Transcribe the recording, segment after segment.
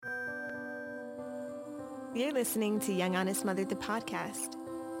You're listening to Young Honest Mother, the podcast.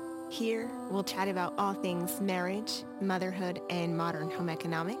 Here, we'll chat about all things marriage, motherhood, and modern home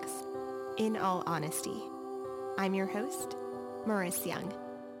economics. In all honesty, I'm your host, Maurice Young.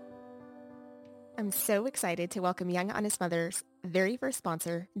 I'm so excited to welcome Young Honest Mother's very first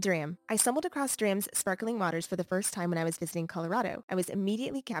sponsor, Dram. I stumbled across Dram's sparkling waters for the first time when I was visiting Colorado. I was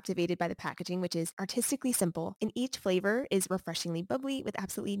immediately captivated by the packaging, which is artistically simple, and each flavor is refreshingly bubbly with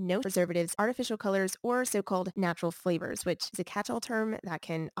absolutely no preservatives, artificial colors, or so-called natural flavors, which is a catch-all term that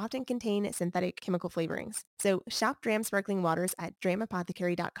can often contain synthetic chemical flavorings. So shop Dram sparkling waters at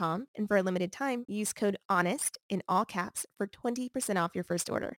dramapothecary.com, and for a limited time, use code HONEST in all caps for 20% off your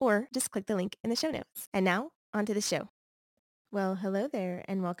first order, or just click the link in the show notes. And now, on to the show. Well, hello there,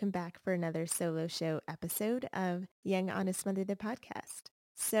 and welcome back for another solo show episode of Young Honest Mother, the podcast.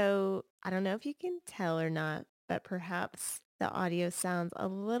 So I don't know if you can tell or not, but perhaps the audio sounds a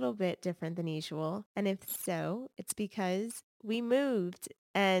little bit different than usual. And if so, it's because we moved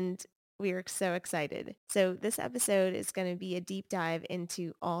and we are so excited. So this episode is going to be a deep dive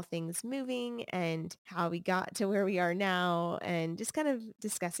into all things moving and how we got to where we are now, and just kind of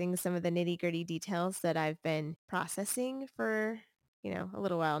discussing some of the nitty-gritty details that I've been processing for, a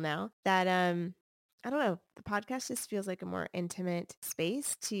little while now. That I don't know, the podcast just feels like a more intimate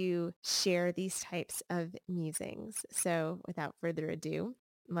space to share these types of musings. So without further ado,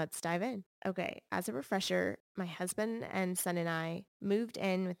 let's dive in. Okay, as a refresher, my husband and son and I moved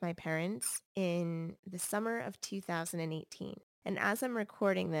in with my parents in the summer of 2018. And as I'm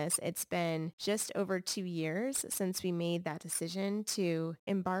recording this, it's been just over 2 years since we made that decision to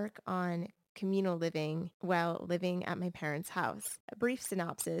embark on communal living while living at my parents' house. A brief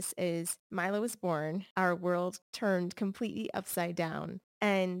synopsis is Milo was born, our world turned completely upside down,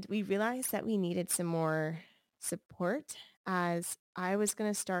 and we realized that we needed some more support as I was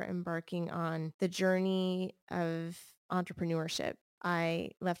going to start embarking on the journey of entrepreneurship.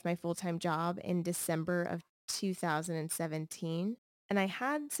 I left my full-time job in December of 2017, and I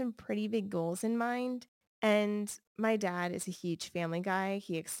had some pretty big goals in mind. And my dad is a huge family guy.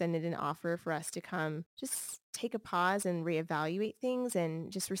 He extended an offer for us to come just take a pause and reevaluate things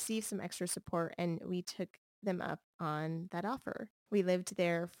and just receive some extra support. And we took them up on that offer. We lived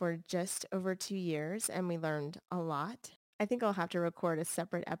there for just over 2 years and we learned a lot. I think I'll have to record a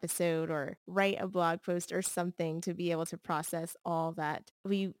separate episode or write a blog post or something to be able to process all that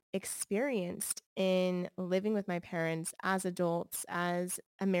we experienced in living with my parents as adults, as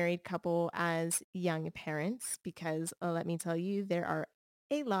a married couple, as young parents, because let me tell you, there are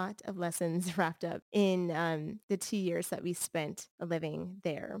a lot of lessons wrapped up in the 2 years that we spent living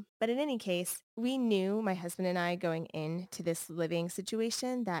there. But in any case, we knew, my husband and I, going into this living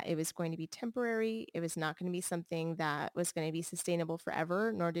situation, that it was going to be temporary. It was not going to be something that was going to be sustainable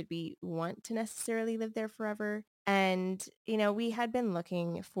forever, nor did we want to necessarily live there forever. And, we had been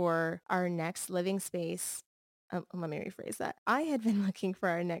looking for our next living space. Let me rephrase that. I had been looking for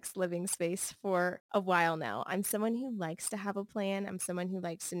our next living space for a while now. I'm someone who likes to have a plan. I'm someone who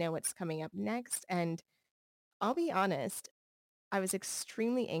likes to know what's coming up next. And I'll be honest, I was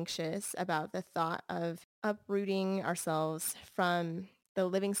extremely anxious about the thought of uprooting ourselves from the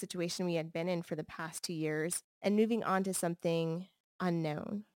living situation we had been in for the past 2 years and moving on to something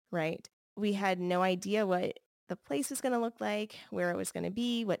unknown, right? We had no idea what the place was going to look like, where it was going to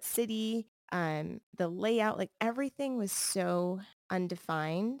be, what city, the layout, like everything was so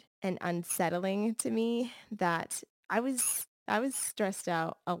undefined and unsettling to me that I was stressed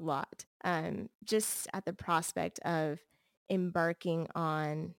out a lot, just at the prospect of embarking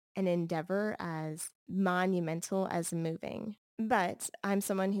on an endeavor as monumental as moving. But I'm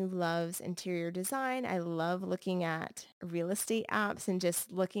someone who loves interior design. I love looking at real estate apps and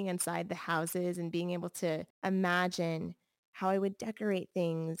just looking inside the houses and being able to imagine how I would decorate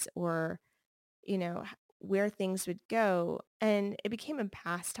things, or where things would go. And it became a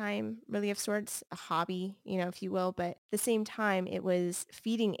pastime, really, of sorts, a hobby, if you will. But at the same time, it was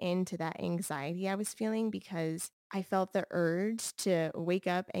feeding into that anxiety I was feeling, because I felt the urge to wake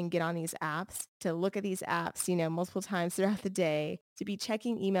up and get on these apps, to look at these apps, multiple times throughout the day, to be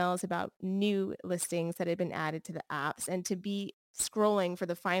checking emails about new listings that had been added to the apps, and to be scrolling for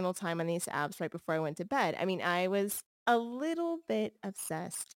the final time on these apps right before I went to bed. I mean, I was a little bit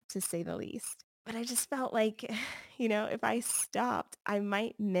obsessed, to say the least. But I just felt like, if I stopped, I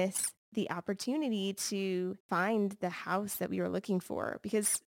might miss the opportunity to find the house that we were looking for.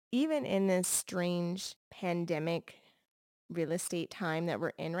 Because even in this strange pandemic real estate time that we're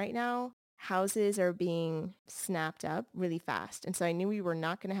in right now, houses are being snapped up really fast. And so I knew we were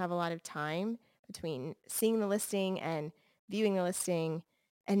not going to have a lot of time between seeing the listing and viewing the listing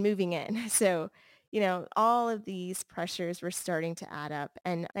and moving in. So all of these pressures were starting to add up.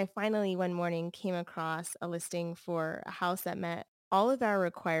 And I finally one morning came across a listing for a house that met all of our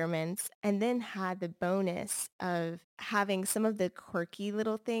requirements and then had the bonus of having some of the quirky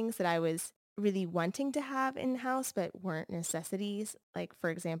little things that I was really wanting to have in-house but weren't necessities. Like, for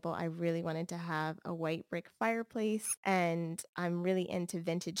example, I really wanted to have a white brick fireplace and I'm really into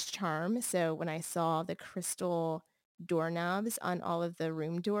vintage charm. So when I saw the crystal doorknobs on all of the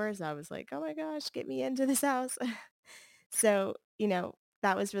room doors, I was like, oh my gosh, get me into this house. So,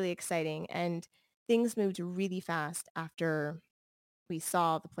 that was really exciting. And things moved really fast after we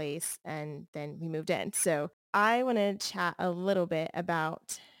saw the place and then we moved in. So I want to chat a little bit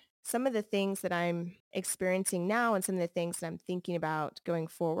about some of the things that I'm experiencing now and some of the things that I'm thinking about going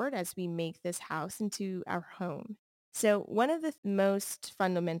forward as we make this house into our home. So one of the most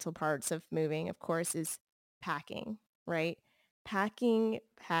fundamental parts of moving, of course, is packing, right? Packing,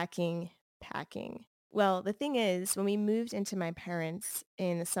 packing, packing. Well, the thing is, when we moved into my parents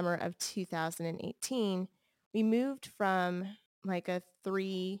in the summer of 2018, we moved from like a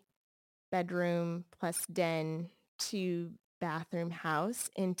 3 bedroom plus den, 2 bathroom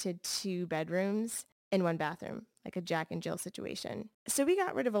house into 2 bedrooms and 1 bathroom, like a Jack and Jill situation. So we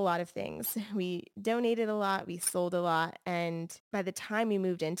got rid of a lot of things. We donated a lot, we sold a lot. And by the time we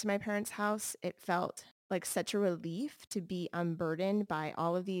moved into my parents' house, it felt like such a relief to be unburdened by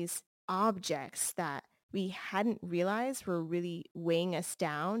all of these objects that we hadn't realized were really weighing us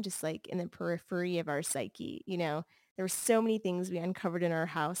down, just like in the periphery of our psyche. There were so many things we uncovered in our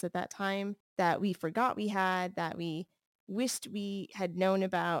house at that time that we forgot we had, that we wished we had known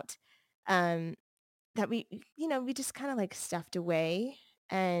about, um, that we just kind of like stuffed away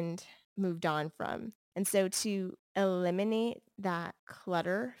and moved on from. And so to eliminate that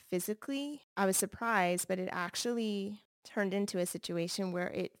clutter physically, I was surprised, but it actually turned into a situation where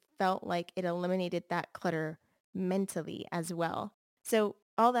it felt like it eliminated that clutter mentally as well. So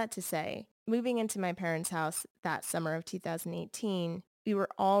all that to say, moving into my parents' house that summer of 2018, we were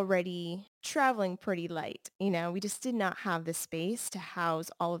already traveling pretty light. We just did not have the space to house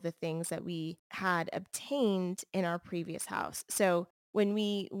all of the things that we had obtained in our previous house. So when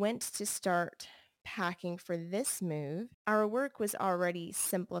we went to start packing for this move, our work was already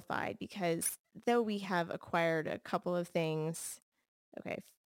simplified because though we have acquired a couple of things, okay,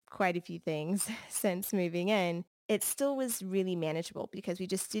 quite a few things since moving in, it still was really manageable because we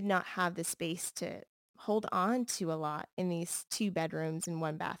just did not have the space to hold on to a lot in these 2 bedrooms and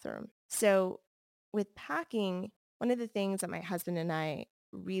 1 bathroom. So with packing, one of the things that my husband and I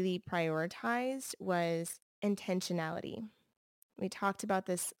really prioritized was intentionality. We talked about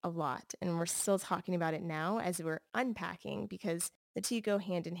this a lot and we're still talking about it now as we're unpacking because the two go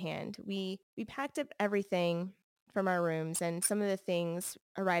hand in hand. We packed up everything from our rooms and some of the things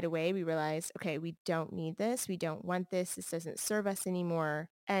right away we realized, okay, we don't need this. We don't want this. This doesn't serve us anymore.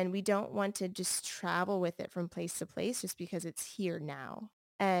 And we don't want to just travel with it from place to place just because it's here now.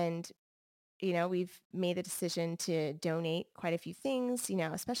 And we've made the decision to donate quite a few things,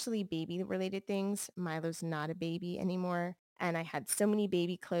 especially baby related things. Milo's not a baby anymore. And I had so many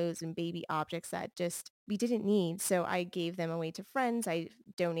baby clothes and baby objects that just we didn't need. So I gave them away to friends. I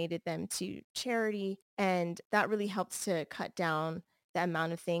donated them to charity. And that really helped to cut down the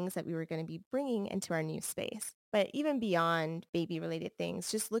amount of things that we were going to be bringing into our new space. But even beyond baby related things,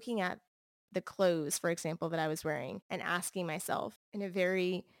 just looking at the clothes, for example, that I was wearing and asking myself in a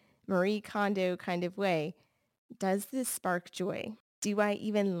very Marie Kondo kind of way, does this spark joy? Do I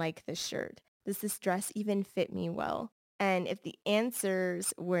even like this shirt? Does this dress even fit me well? And if the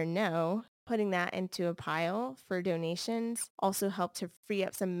answers were no, putting that into a pile for donations also helped to free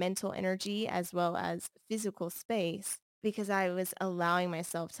up some mental energy as well as physical space because I was allowing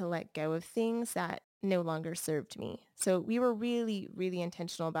myself to let go of things that no longer served me. So we were really, really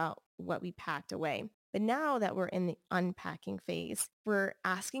intentional about what we packed away. But now that we're in the unpacking phase, we're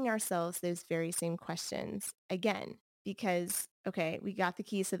asking ourselves those very same questions again, because, okay, we got the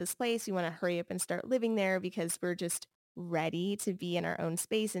keys to this place. We want to hurry up and start living there because we're just ready to be in our own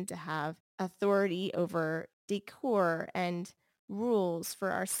space and to have authority over decor and rules for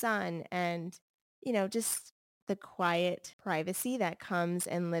our son and, just the quiet privacy that comes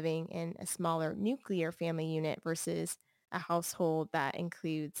in living in a smaller nuclear family unit versus a household that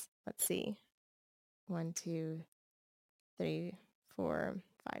includes, let's see, 1, 2, 3, 4,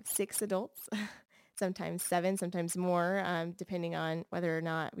 5, 6 adults, sometimes 7, sometimes more, depending on whether or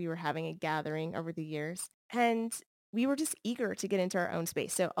not we were having a gathering over the years. And we were just eager to get into our own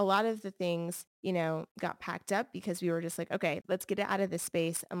space. So a lot of the things, got packed up because we were just like, okay, let's get it out of this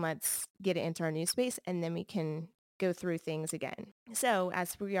space and let's get it into our new space. And then we can go through things again. So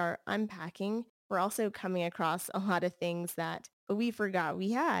as we are unpacking, we're also coming across a lot of things that we forgot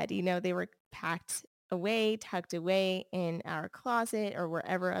we had. They were packed away, tucked away in our closet or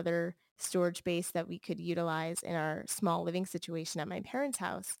wherever other storage space that we could utilize in our small living situation at my parents'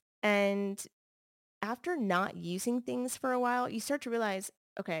 house. And after not using things for a while, you start to realize,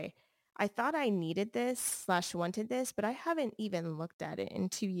 okay, I thought I needed this slash wanted this, but I haven't even looked at it in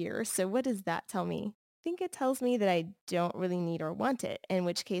 2 years. So what does that tell me? I think it tells me that I don't really need or want it, in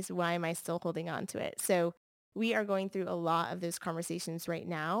which case, why am I still holding on to it? So we are going through a lot of those conversations right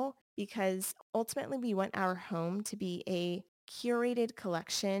now because ultimately we want our home to be a curated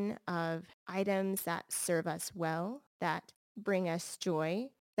collection of items that serve us well, that bring us joy,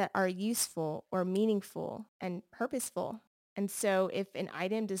 that are useful or meaningful and purposeful. And so if an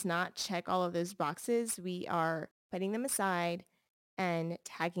item does not check all of those boxes, we are putting them aside and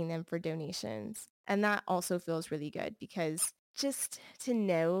tagging them for donations. And that also feels really good because just to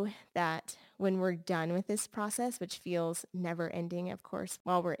know that when we're done with this process, which feels never ending, of course,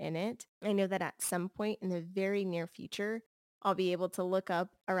 while we're in it, I know that at some point in the very near future, I'll be able to look up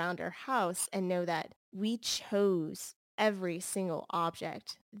around our house and know that we chose every single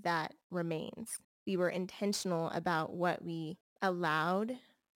object that remains. We were intentional about what we allowed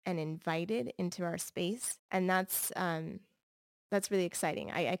and invited into our space. And that's really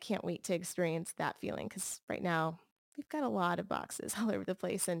exciting. I can't wait to experience that feeling because right now we've got a lot of boxes all over the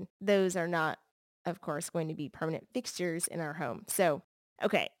place and those are not, of course, going to be permanent fixtures in our home. So,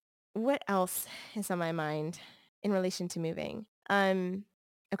 okay, what else is on my mind in relation to moving?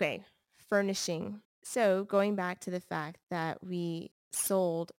 Okay, furnishing. So going back to the fact that we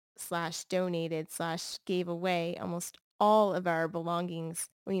sold slash donated slash gave away almost all of our belongings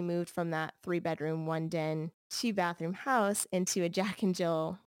when we moved from that 3-bedroom, 1 den, 2-bathroom house into a Jack and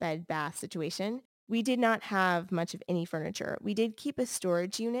Jill bed bath situation. We did not have much of any furniture. We did keep a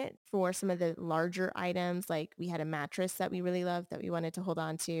storage unit for some of the larger items, like we had a mattress that we really loved that we wanted to hold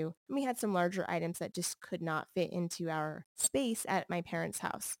on to. And we had some larger items that just could not fit into our space at my parents'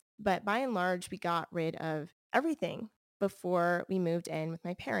 house. But by and large, we got rid of everything before we moved in with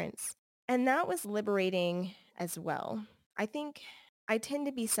my parents. And that was liberating as well. I think I tend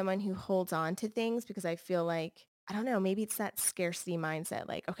to be someone who holds on to things because I feel like, I don't know, maybe it's that scarcity mindset.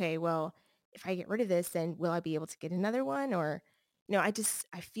 Like, okay, well, if I get rid of this, then will I be able to get another one? Or, I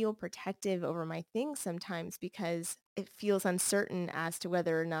feel protective over my things sometimes because it feels uncertain as to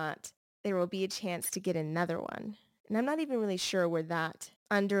whether or not there will be a chance to get another one. And I'm not even really sure where that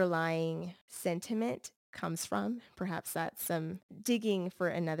underlying sentiment comes from. Perhaps that's some digging for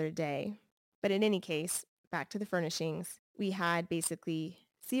another day. But in any case, back to the furnishings, we had basically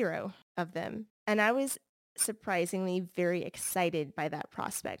 0 of them. And I was surprisingly very excited by that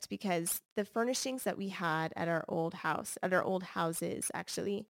prospect because the furnishings that we had at our old houses,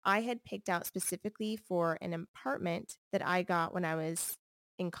 actually, I had picked out specifically for an apartment that I got when I was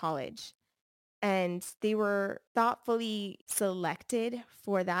in college. And they were thoughtfully selected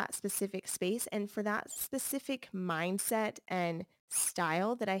for that specific space and for that specific mindset and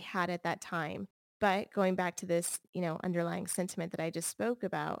style that I had at that time. But going back to this, underlying sentiment that I just spoke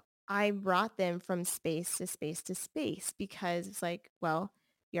about, I brought them from space to space to space because it's like, well,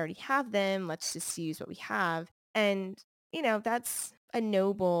 we already have them. Let's just use what we have. And, that's a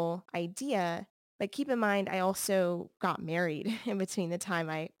noble idea. But keep in mind, I also got married in between the time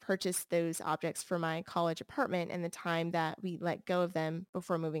I purchased those objects for my college apartment and the time that we let go of them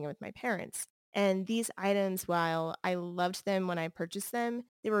before moving in with my parents. And these items, while I loved them when I purchased them,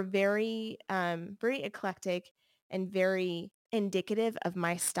 they were very, very eclectic and very indicative of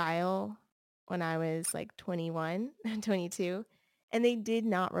my style when I was like 21, 22. And they did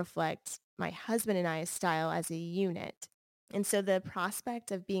not reflect my husband and I's style as a unit. And so the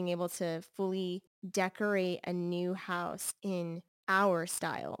prospect of being able to fully decorate a new house in our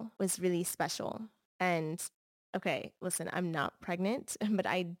style was really special. And okay, listen, I'm not pregnant, but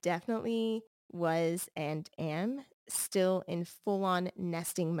I definitely was and am still in full-on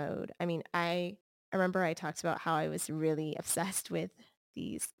nesting mode. I mean, I remember I talked about how I was really obsessed with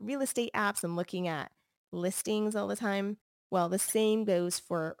these real estate apps and looking at listings all the time. Well, the same goes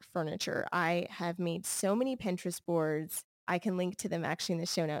for furniture. I have made so many Pinterest boards. I can link to them actually in the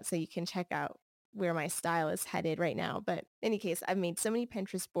show notes so you can check out where my style is headed right now. But in any case, I've made so many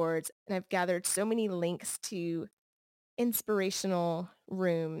Pinterest boards and I've gathered so many links to inspirational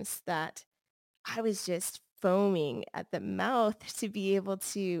rooms that I was just foaming at the mouth to be able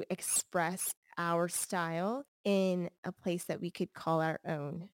to express our style in a place that we could call our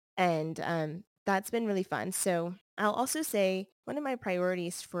own. And that's been really fun. So I'll also say one of my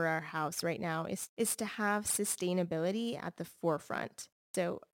priorities for our house right now is to have sustainability at the forefront.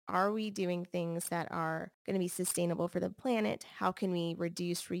 So are we doing things that are going to be sustainable for the planet? How can we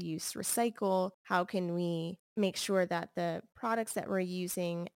reduce, reuse, recycle? How can we make sure that the products that we're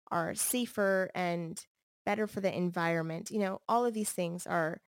using are safer and better for the environment? All of these things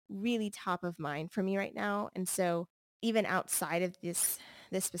are really top of mind for me right now. And so even outside of this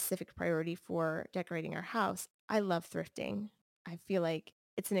specific priority for decorating our house, I love thrifting. I feel like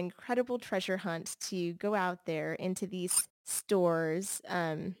it's an incredible treasure hunt to go out there into these stores,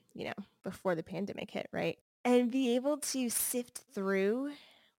 before the pandemic hit, right? And be able to sift through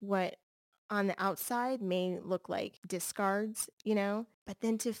what on the outside may look like discards, but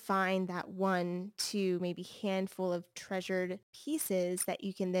then to find that one, two, maybe handful of treasured pieces that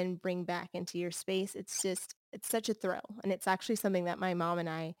you can then bring back into your space. It's such a thrill. And it's actually something that my mom and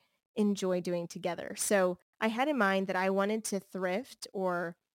I enjoy doing together. So I had in mind that I wanted to thrift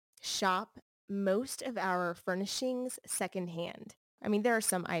or shop most of our furnishings secondhand. I mean, there are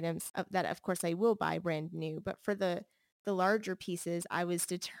some items that, of course, I will buy brand new, but for the larger pieces, I was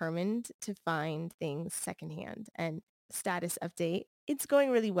determined to find things secondhand. And status update, it's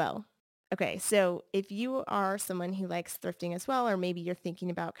going really well. Okay, so if you are someone who likes thrifting as well, or maybe you're thinking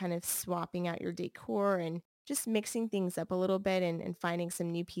about kind of swapping out your decor and just mixing things up a little bit and finding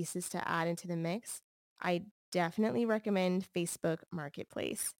some new pieces to add into the mix, I definitely recommend Facebook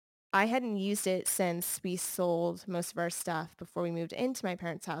Marketplace. I hadn't used it since we sold most of our stuff before we moved into my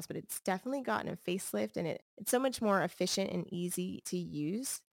parents' house, but it's definitely gotten a facelift and it's so much more efficient and easy to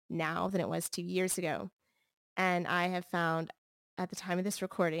use now than it was 2 years ago. And I have found at the time of this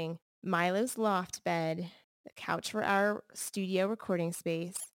recording, Milo's loft bed, the couch for our studio recording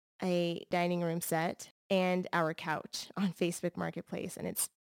space, a dining room set, and our couch on Facebook Marketplace. And it's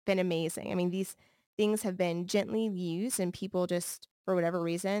been amazing. I mean, these things have been gently used and people just, for whatever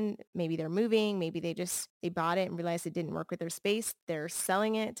reason, maybe they're moving, maybe they bought it and realized it didn't work with their space. They're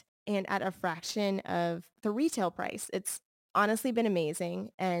selling it and at a fraction of the retail price. It's honestly been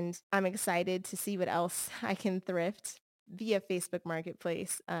amazing, and I'm excited to see what else I can thrift via Facebook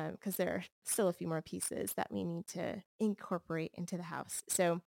Marketplace because there are still a few more pieces that we need to incorporate into the house.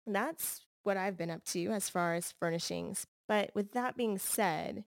 So that's what I've been up to as far as furnishings. But with that being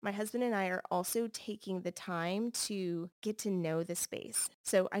said, my husband and I are also taking the time to get to know the space.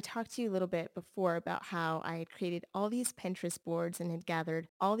 So I talked to you a little bit before about how I had created all these Pinterest boards and had gathered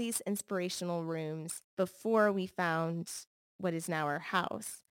all these inspirational rooms before we found what is now our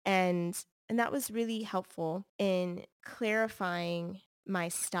house. And that was really helpful in clarifying my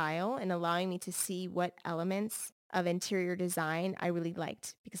style and allowing me to see what elements of interior design I really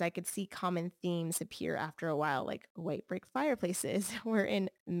liked because I could see common themes appear after a while, like white brick fireplaces were in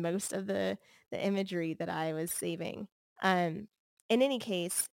most of the imagery that I was saving. Um, in any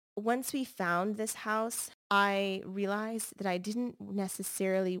case, once we found this house, I realized that I didn't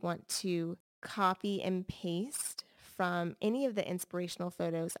necessarily want to copy and paste from any of the inspirational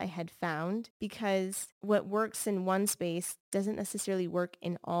photos I had found because what works in one space doesn't necessarily work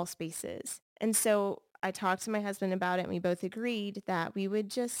in all spaces. And so I talked to my husband about it and we both agreed that we would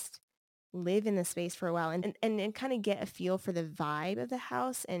just live in the space for a while and kind of get a feel for the vibe of the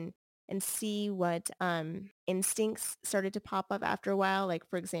house and see what instincts started to pop up after a while. Like,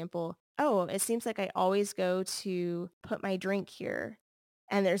 for example, oh, it seems like I always go to put my drink here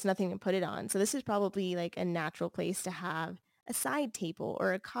and there's nothing to put it on. So this is probably like a natural place to have a side table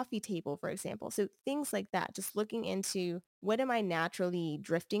or a coffee table, for example. So things like that, just looking into what am I naturally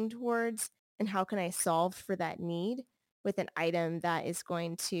drifting towards and how can I solve for that need with an item that is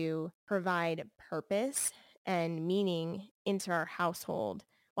going to provide purpose and meaning into our household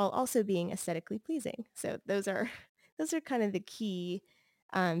while also being aesthetically pleasing. So those are those are kind of the key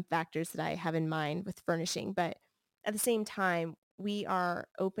factors that I have in mind with furnishing. But at the same time, we are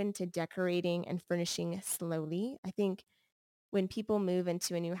open to decorating and furnishing slowly. I think when people move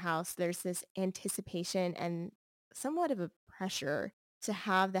into a new house, there's this anticipation and somewhat of a pressure to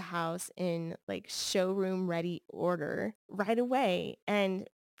have the house in like showroom ready order right away. And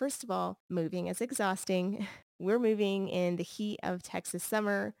first of all, moving is exhausting. We're moving in the heat of Texas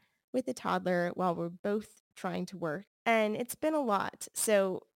summer with a toddler while we're both trying to work. And it's been a lot.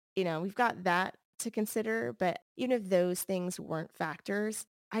 So, we've got that to consider. But even if those things weren't factors,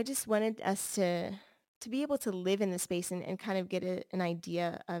 I just wanted us to be able to live in the space and kind of get an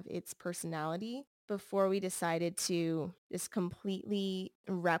idea of its personality before we decided to just completely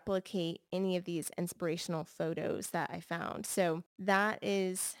replicate any of these inspirational photos that I found. So that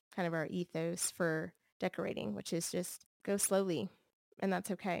is kind of our ethos for decorating, which is just go slowly, and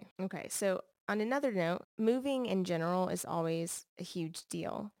that's okay. Okay, so on another note, moving in general is always a huge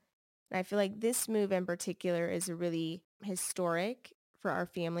deal. And I feel like this move in particular is really historic for our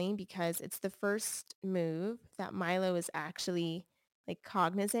family because it's the first move that Milo is actually like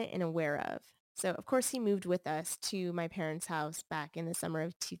cognizant and aware of. So of course he moved with us to my parents' house back in the summer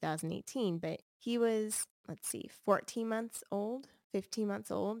of 2018, but he was, let's see, 14 months old, 15 months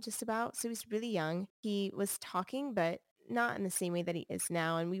old, just about. So he was really young. He was talking, but not in the same way that he is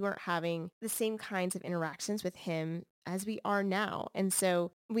now. And we weren't having the same kinds of interactions with him as we are now. And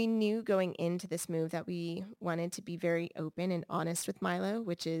so we knew going into this move that we wanted to be very open and honest with Milo,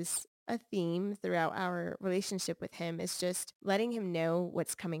 which is a theme throughout our relationship with him, is just letting him know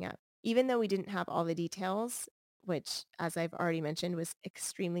what's coming up. Even though we didn't have all the details, which, as I've already mentioned, was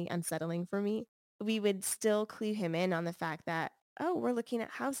extremely unsettling for me, we would still clue him in on the fact that, oh, we're looking at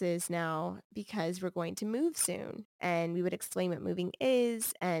houses now because we're going to move soon. And we would explain what moving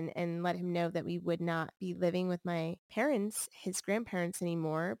is and let him know that we would not be living with my parents, his grandparents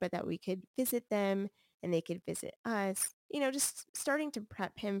anymore, but that we could visit them and they could visit us, just starting to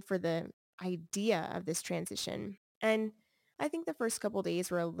prep him for the idea of this transition. And I think the first couple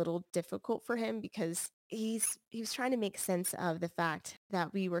days were a little difficult for him because he was trying to make sense of the fact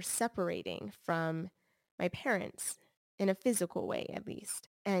that we were separating from my parents in a physical way, at least.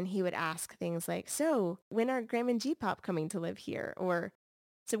 And he would ask things like, so when are Graham and G-Pop coming to live here? Or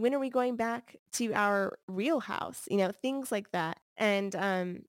so when are we going back to our real house? Things like that.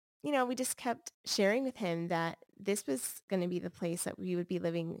 And, we just kept sharing with him that this was going to be the place that we would be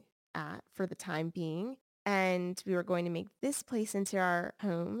living at for the time being. And we were going to make this place into our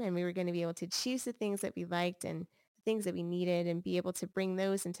home, and we were going to be able to choose the things that we liked and the things that we needed and be able to bring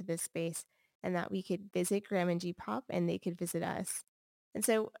those into this space, and that we could visit Graham and G-Pop and they could visit us. And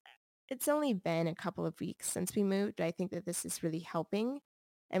so it's only been a couple of weeks since we moved. I think that this is really helping.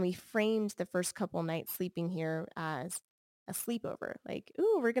 And we framed the first couple nights sleeping here as a sleepover. Like,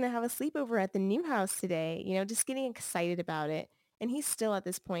 ooh, we're going to have a sleepover at the new house today, just getting excited about it. And he still at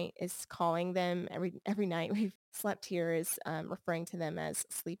this point is calling them every night we've slept here is referring to them as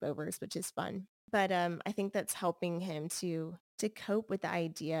sleepovers, which is fun. But I think that's helping him to cope with the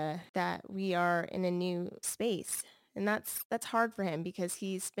idea that we are in a new space. And that's hard for him because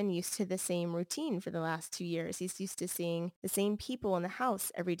he's been used to the same routine for the last 2 years. He's used to seeing the same people in the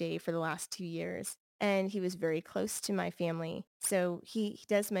house every day for the last 2 years. And he was very close to my family. So he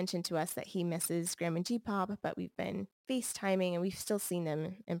does mention to us that he misses Graham and G-Pop, but we've been FaceTiming and we've still seen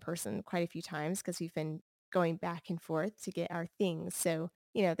them in person quite a few times because we've been going back and forth to get our things. So,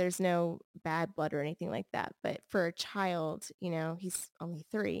 there's no bad blood or anything like that. But for a child, he's only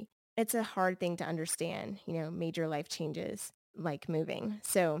 3. It's a hard thing to understand, major life changes like moving.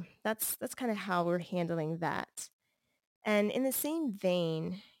 So that's kind of how we're handling that. And in the same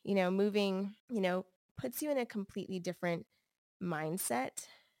vein, moving, puts you in a completely different mindset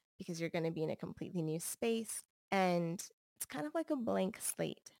because you're going to be in a completely new space. And it's kind of like a blank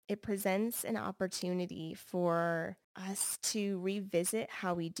slate. It presents an opportunity for us to revisit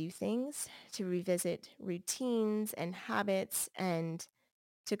how we do things, to revisit routines and habits, and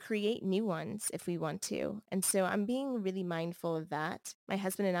to create new ones if we want to. And so I'm being really mindful of that. My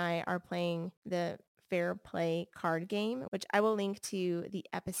husband and I are playing the Fair Play card game, which I will link to the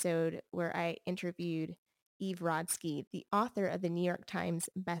episode where I interviewed Eve Rodsky, the author of the New York Times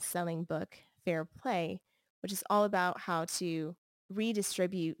bestselling book, Fair Play, which is all about how to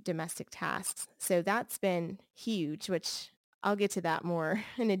redistribute domestic tasks. So that's been huge, which I'll get to that more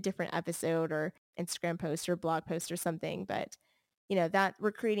in a different episode or Instagram post or blog post or something. But that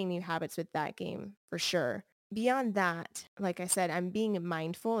we're creating new habits with that game for sure. Beyond that, like I said, I'm being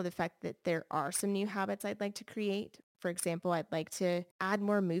mindful of the fact that there are some new habits I'd like to create. For example, I'd like to add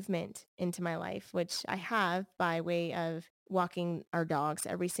more movement into my life, which I have by way of walking our dogs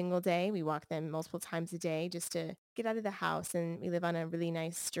every single day. We walk them multiple times a day just to get out of the house. And we live on a really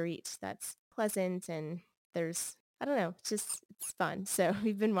nice street that's pleasant and there's I don't know, it's fun. So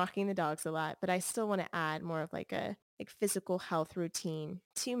we've been walking the dogs a lot, but I still want to add more of like a physical health routine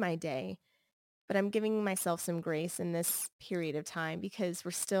to my day. But I'm giving myself some grace in this period of time because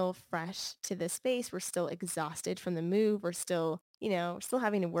we're still fresh to this space. We're still exhausted from the move. We're still, still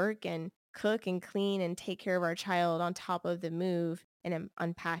having to work and cook and clean and take care of our child on top of the move and I'm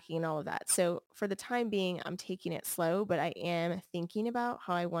unpacking and all of that. So for the time being, I'm taking it slow, but I am thinking about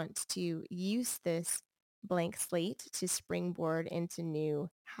how I want to use this blank slate to springboard into new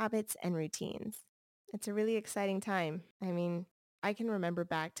habits and routines. It's a really exciting time. I mean, I can remember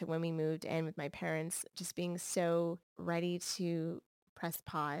back to when we moved in with my parents, just being so ready to press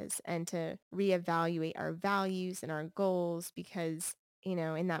pause and to reevaluate our values and our goals because,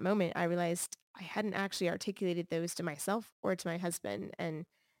 in that moment, I realized I hadn't actually articulated those to myself or to my husband. And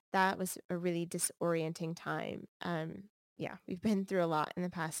that was a really disorienting time. we've been through a lot in the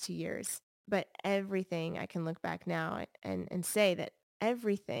past 2 years, but everything I can look back now and say that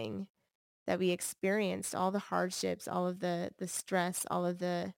everything that we experienced, all the hardships, all of the stress, all of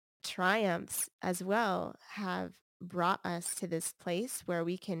the triumphs as well have brought us to this place where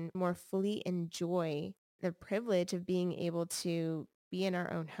we can more fully enjoy the privilege of being able to be in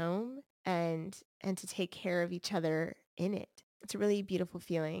our own home and to take care of each other in it. It's a really beautiful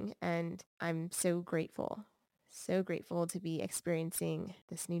feeling, and I'm so grateful to be experiencing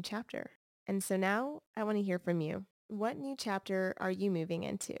this new chapter. And so now I want to hear from you. What new chapter are you moving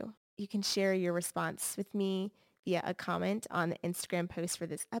into? You can share your response with me via a comment on the Instagram post for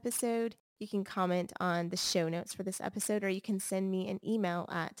this episode. You can comment on the show notes for this episode, or you can send me an email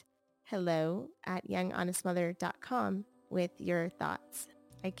at hello@younghonestmother.com with your thoughts.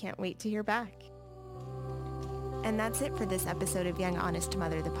 I can't wait to hear back. And that's it for this episode of Young Honest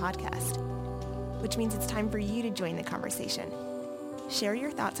Mother, the podcast, which means it's time for you to join the conversation. Share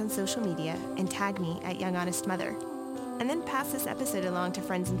your thoughts on social media and tag me at Young Honest Mother. And then pass this episode along to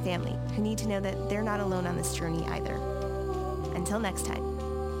friends and family who need to know that they're not alone on this journey either. Until next time,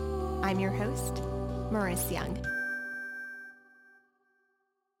 I'm your host, Maurice Young.